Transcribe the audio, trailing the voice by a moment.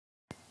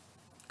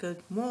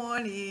Good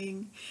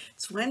morning.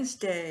 It's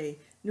Wednesday,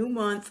 new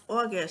month,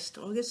 August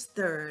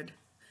 3rd,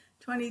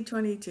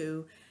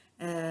 2022,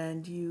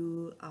 and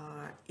you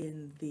are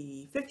in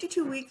the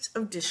 52 weeks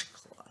of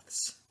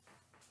Dishcloths.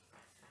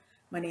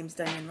 My name's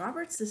Diane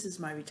Roberts. This is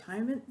my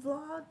retirement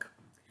vlog.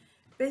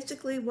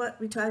 Basically what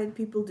retired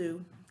people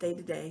do day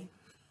to day.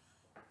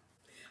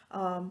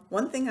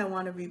 One thing I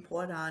want to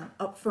report on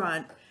up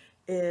front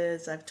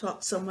is I've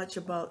talked so much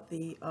about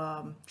the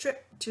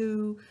trip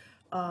to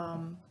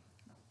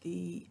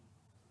the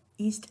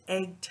East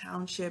Egg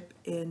Township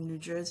in New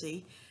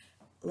Jersey.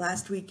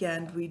 Last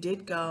weekend we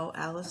did go.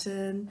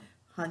 Allison,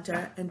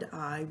 Hunter, and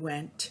I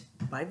went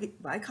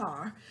by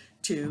car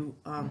to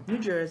New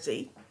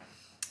Jersey,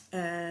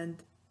 and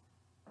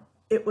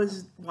it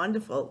was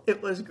wonderful.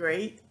 It was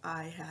great.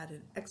 I had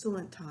an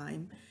excellent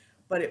time,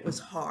 but it was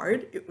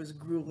hard. It was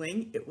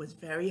grueling. It was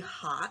very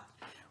hot.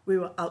 We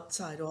were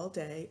outside all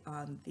day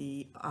on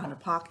a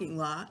parking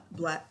lot,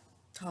 black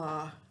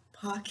tar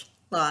parking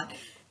lot,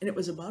 and it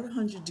was about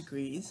 100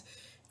 degrees.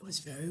 It was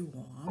very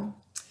warm.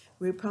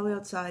 We were probably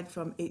outside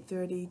from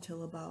 8:30 till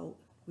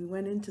we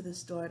went into the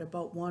store at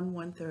about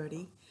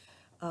 1:30.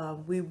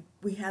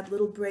 We had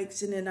little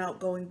breaks in and out,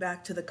 going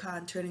back to the car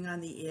and turning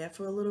on the air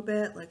for a little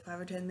bit, like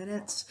 5 or 10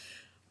 minutes,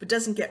 but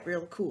doesn't get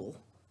real cool.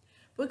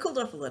 But we cooled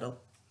off a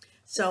little.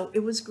 So it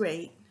was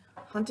great.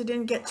 Hunter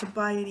didn't get to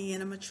buy any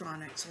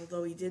animatronics,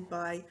 although he did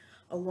buy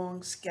a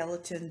long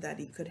skeleton that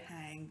he could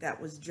hang that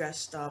was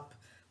dressed up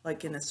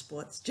like in a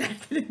sports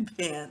jacket and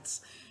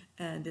pants,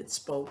 and it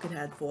spoke. It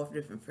had 4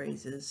 different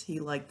phrases. He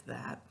liked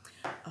that.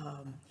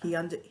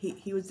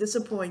 He was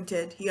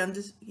disappointed. He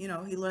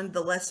learned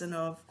the lesson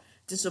of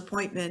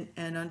disappointment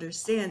and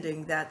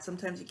understanding that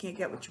sometimes you can't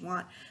get what you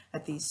want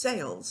at these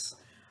sales.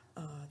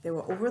 There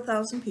were over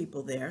 1,000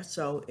 people there,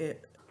 so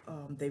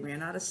they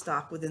ran out of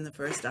stock within the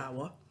first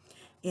hour,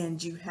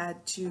 and you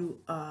had to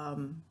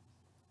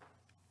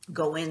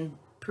go in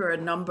per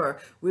number.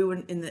 We were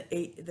in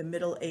the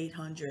middle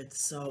 800s,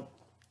 so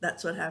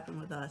that's what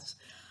happened with us.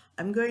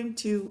 I'm going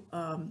to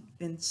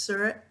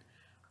insert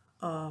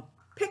a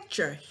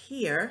picture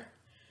here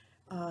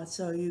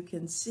so you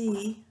can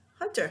see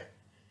Hunter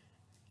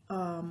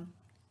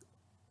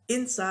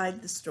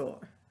inside the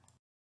store.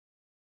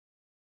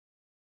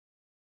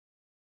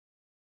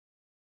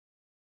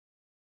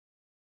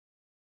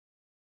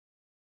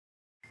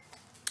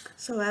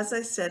 So as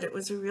I said, it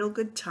was a real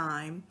good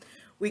time.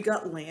 We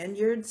got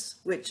lanyards,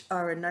 which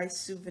are a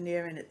nice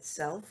souvenir in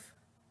itself.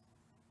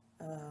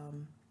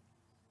 Here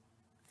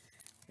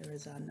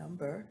is our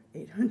number,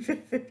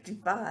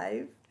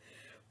 855.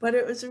 But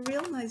it was a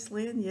real nice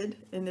lanyard,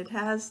 and it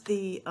has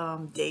the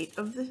date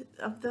of the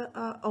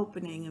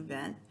opening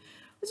event.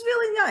 It was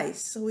really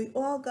nice. So we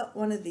all got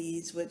one of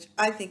these, which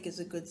I think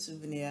is a good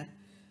souvenir.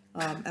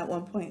 At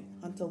one point,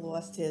 Hunter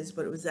lost his,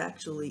 but it was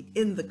actually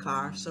in the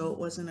car, so it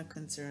wasn't a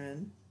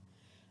concern.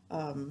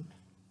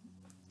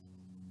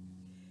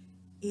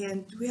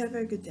 And we had a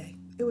very good day.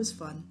 It was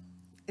fun.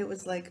 It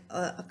was like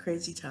a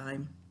crazy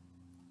time.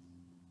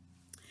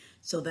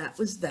 So that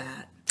was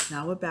that.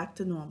 Now we're back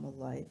to normal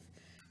life.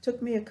 Took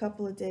me a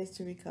couple of days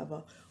to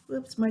recover.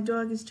 Whoops, my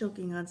dog is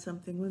choking on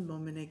something. One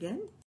moment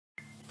again.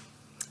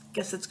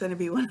 Guess it's going to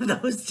be one of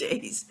those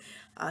days.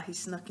 He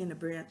snuck in a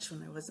branch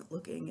when I wasn't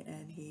looking,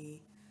 and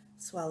he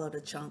swallowed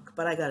a chunk,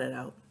 but I got it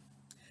out.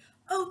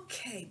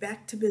 Okay,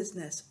 back to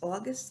business.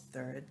 August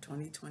 3rd,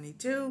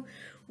 2022,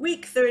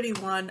 week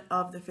 31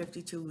 of the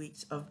 52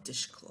 weeks of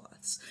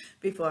Dishcloths.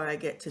 Before I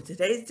get to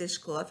today's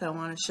dishcloth, I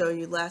want to show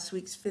you last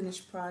week's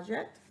finished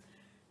project,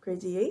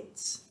 Crazy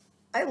Eights.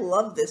 I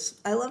love this.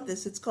 I love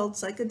this. It's called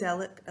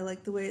Psychedelic. I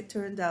like the way it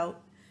turned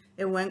out.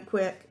 It went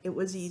quick. It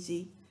was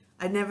easy.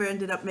 I never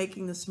ended up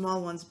making the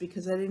small ones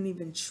because I didn't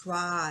even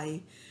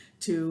try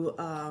to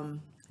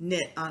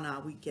knit on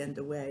our weekend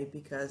away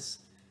because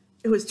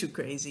it was too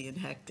crazy and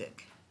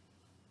hectic.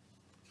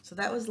 So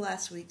that was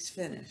last week's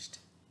finished.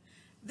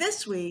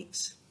 This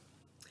week's,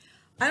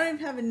 I don't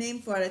even have a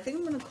name for it. I think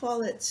I'm going to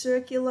call it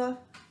Circular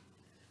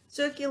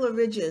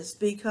Ridges,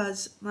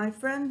 because my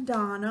friend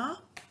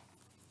Donna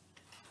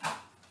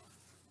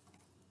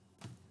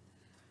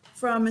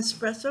from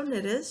Espresso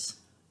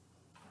Knitters,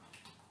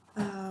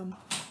 I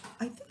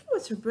think it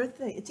was her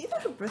birthday. It's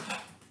either her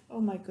birthday. Oh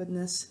my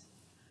goodness.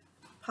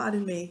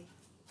 Pardon me.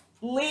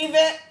 Leave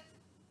it.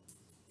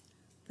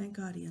 Thank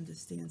God he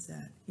understands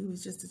that. He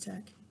was just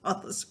attacking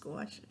all the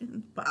squash in the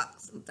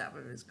box on top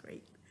of his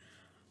crate.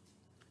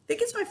 I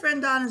think it's my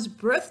friend Donna's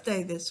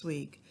birthday this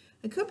week.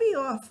 I could be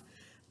off,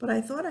 but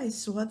I thought I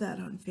saw that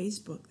on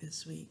Facebook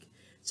this week.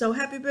 So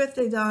happy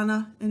birthday,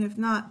 Donna. And if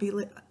not,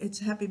 it's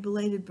happy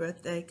belated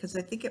birthday, because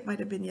I think it might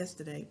have been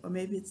yesterday, or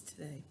maybe it's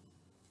today.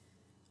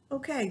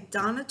 Okay,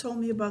 Donna told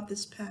me about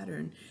this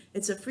pattern.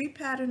 It's a free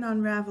pattern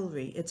on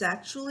Ravelry. It's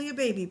actually a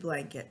baby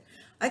blanket.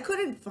 I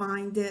couldn't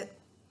find it.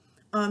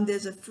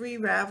 There's a free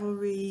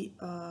Ravelry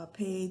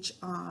page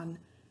on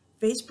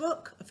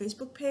Facebook, a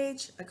Facebook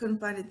page. I couldn't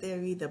find it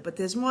there either, but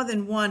there's more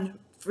than one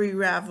free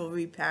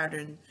Ravelry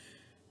pattern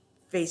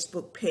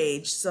Facebook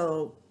page,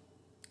 so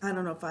I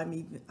don't know if I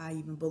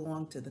even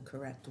belong to the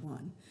correct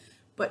one.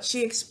 But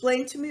she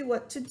explained to me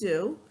what to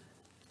do,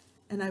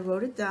 and I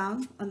wrote it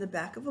down on the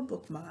back of a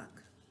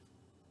bookmark.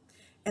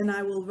 And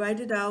I will write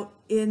it out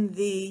in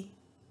the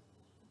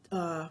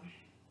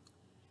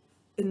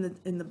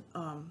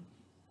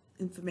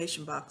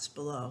information box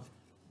below.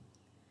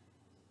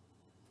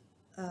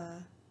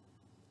 I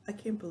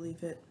can't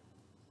believe it,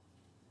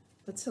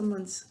 but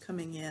someone's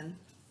coming in.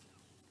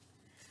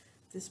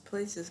 This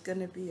place is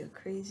gonna be a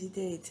crazy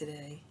day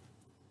today.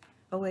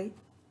 Oh wait,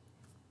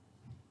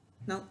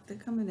 no, they're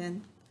coming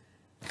in.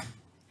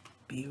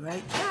 Be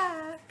right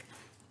back.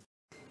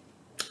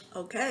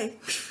 Okay.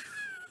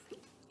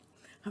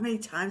 How many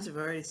times have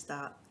I already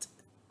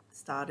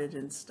started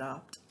and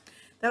stopped?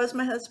 That was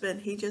my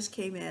husband. He just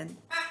came in.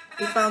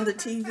 He found a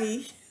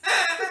TV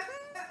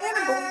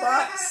in a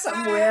box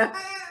somewhere.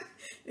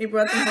 He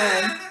brought them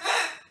home.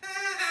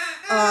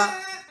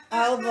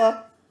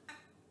 Oliver,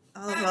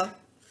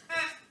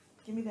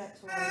 give me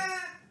that toy.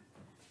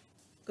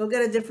 Go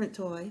get a different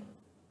toy.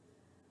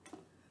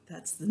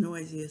 That's the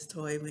noisiest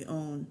toy we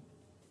own.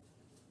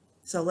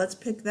 So let's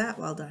pick that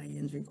while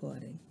Diane's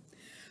recording.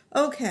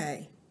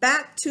 Okay,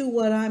 back to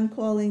what I'm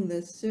calling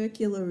the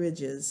circular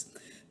ridges.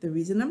 The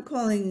reason I'm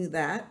calling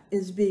that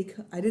is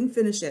because I didn't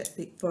finish it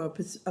for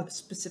a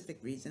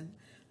specific reason.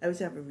 I always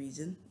have a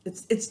reason.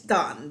 It's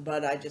done,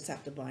 but I just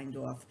have to bind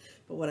off.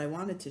 But what I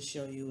wanted to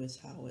show you is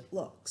how it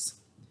looks.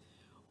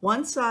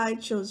 One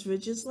side shows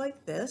ridges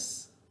like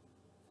this,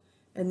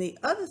 and the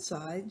other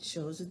side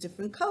shows a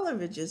different color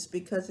ridges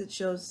because it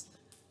shows,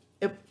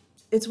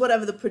 it's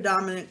whatever the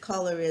predominant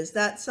color is.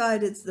 That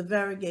side is the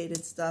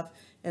variegated stuff,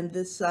 and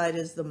this side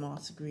is the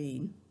moss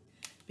green.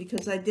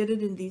 Because I did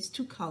it in these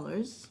two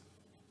colors.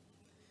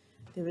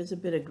 There is a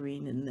bit of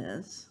green in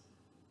this.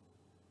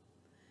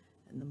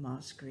 And the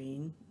moss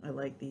green. I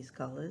like these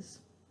colors.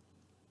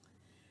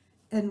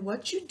 And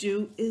what you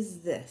do is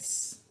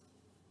this.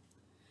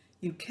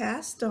 You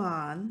cast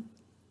on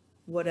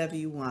whatever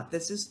you want.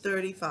 This is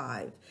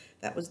 35.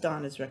 That was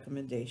Donna's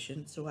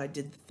recommendation, so I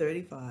did the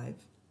 35.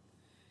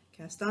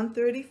 Cast on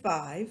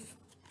 35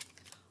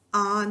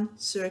 on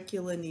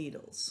circular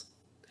needles.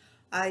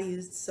 I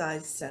used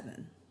size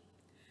 7.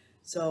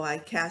 So I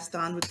cast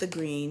on with the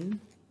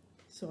green.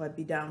 So I'd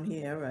be down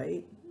here,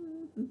 right?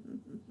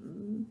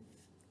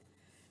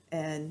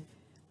 And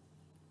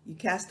you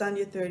cast on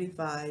your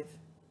 35,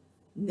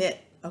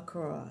 knit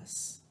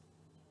across,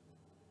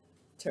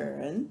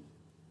 turn,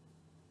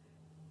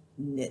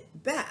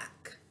 knit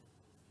back.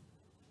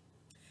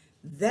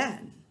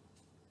 Then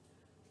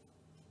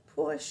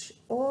push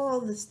all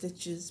the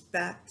stitches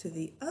back to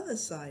the other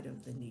side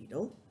of the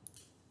needle.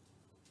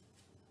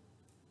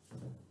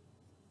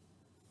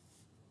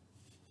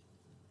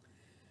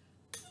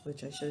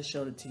 Which I should have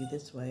showed it to you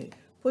this way.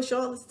 Push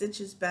all the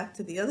stitches back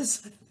to the other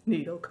side of the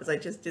needle because I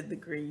just did the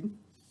green.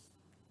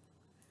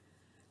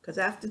 Because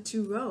after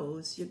 2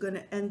 rows, you're going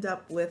to end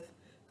up with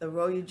the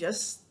row you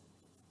just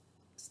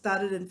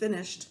started and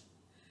finished.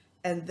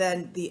 And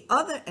then the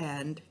other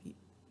end,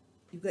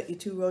 you've got your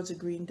 2 rows of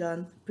green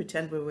done.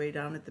 Pretend we're way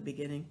down at the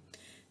beginning.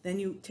 Then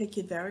you take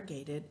your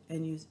variegated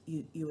and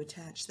you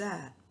attach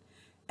that.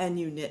 And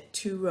you knit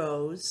 2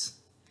 rows.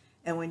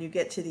 And when you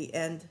get to the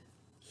end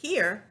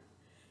here,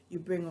 you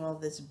bring all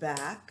this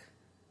back.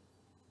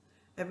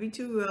 Every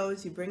 2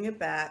 rows, you bring it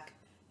back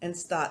and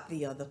start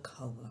the other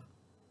color.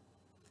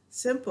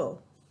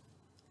 Simple.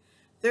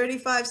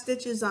 35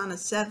 stitches on a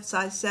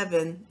size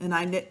 7, and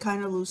I knit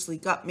kind of loosely,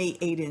 got me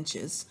 8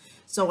 inches.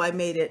 So I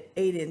made it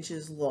 8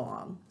 inches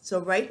long.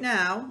 So right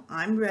now,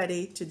 I'm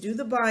ready to do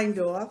the bind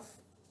off.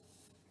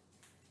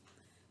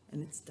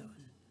 And it's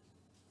done.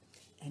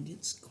 And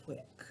it's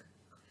quick.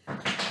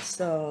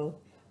 So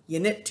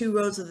you knit 2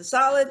 rows of the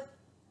solid,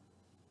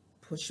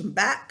 push them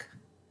back,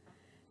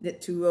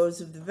 knit 2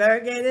 rows of the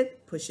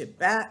variegated, push it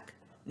back,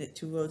 knit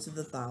 2 rows of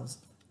the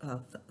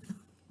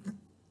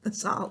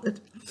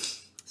solid.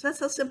 So that's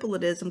how simple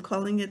it is. I'm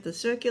calling it the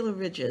circular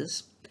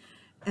ridges.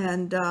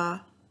 And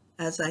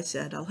as I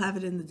said, I'll have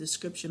it in the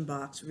description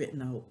box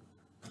written out.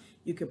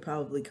 You could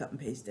probably cut and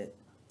paste it.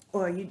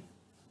 Or you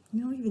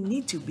don't even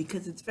need to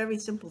because it's very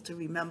simple to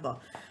remember.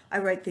 I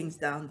write things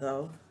down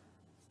though.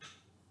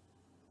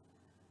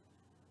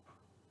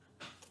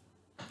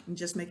 And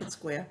just make it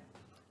square.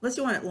 Unless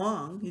you want it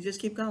long, you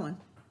just keep going.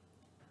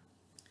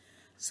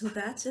 So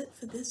that's it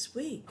for this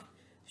week.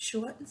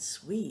 Short and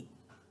sweet.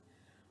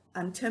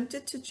 I'm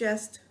tempted to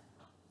just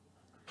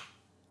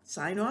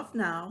sign off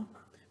now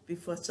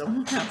before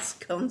someone else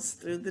comes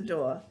through the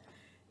door.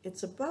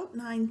 It's about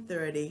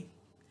 9:30.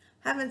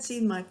 Haven't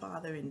seen my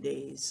father in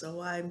days,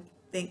 so I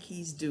think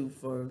he's due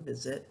for a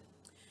visit.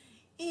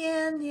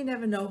 And you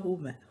never know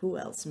who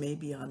else may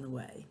be on the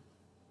way.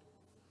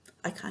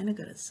 I kind of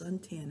got a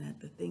suntan at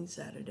the thing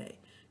Saturday.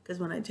 Because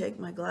when I take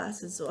my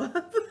glasses off,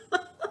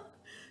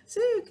 see,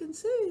 you can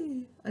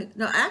see.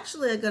 No,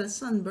 actually, I got a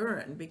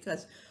sunburn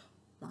because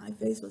my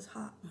face was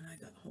hot when I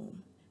got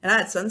home. And I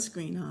had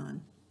sunscreen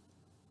on.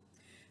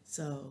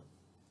 So,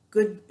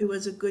 good. It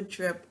was a good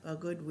trip, a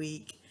good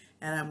week.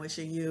 And I'm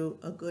wishing you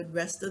a good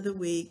rest of the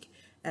week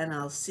and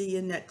I'll see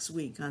you next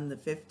week on the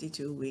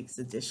 52 Weeks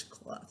of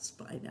Dishcloths.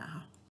 Bye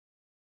now.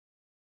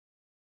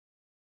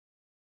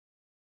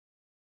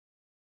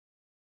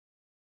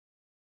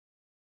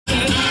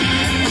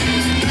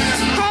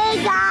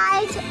 Hey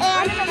guys,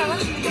 and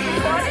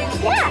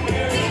yeah.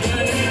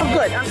 Oh,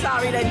 good. I'm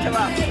sorry to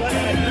interrupt. Go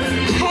ahead.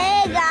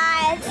 Hey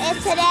guys, and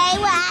today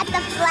we're at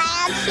the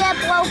flagship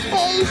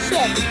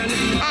location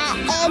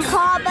in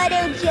Carver,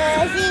 New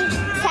Jersey,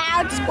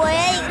 Town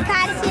Square. You can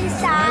kind of see the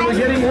sign. We're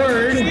getting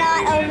word. It's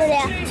not over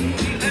there.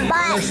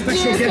 But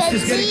you can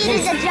see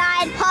there's a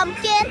giant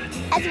pumpkin.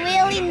 It's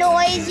really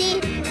noisy.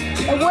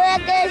 The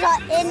workers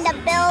are in the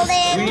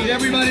building. We need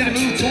everybody to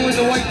move toward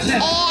the white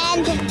tent.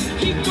 And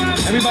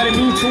Everybody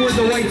move toward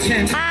the white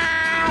tent.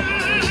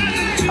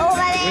 over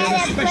there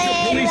they're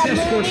playing the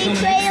movie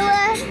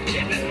trailer.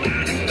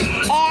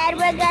 And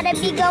we're gonna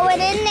be going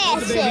in there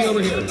Baby,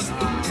 over soon. here.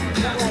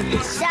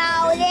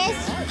 So this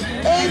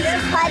is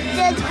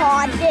Hunter's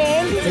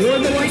Haunting.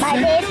 Toward the white My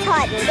tent. name's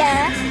Hunter.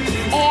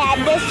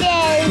 And this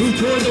Move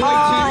toward is the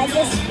white tent.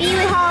 the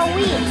Spirit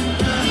Halloween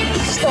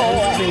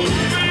store.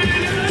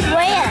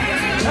 Where?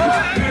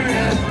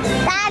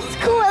 That's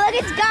cool. Look,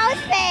 it's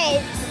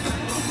Ghostface.